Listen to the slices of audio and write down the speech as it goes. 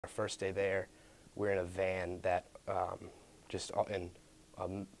Our first day there, we're in a van that just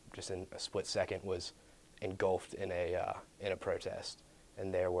just in a split second was engulfed in a protest,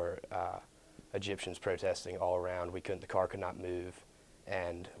 and there were Egyptians protesting all around. The car could not move,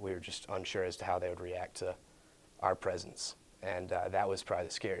 and we were just unsure as to how they would react to our presence. And that was probably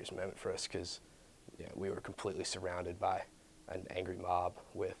the scariest moment for us because we were completely surrounded by an angry mob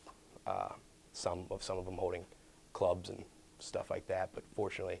with some of them holding clubs and stuff like that. But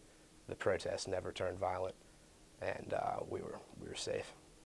fortunately, the protests never turned violent, and we were safe.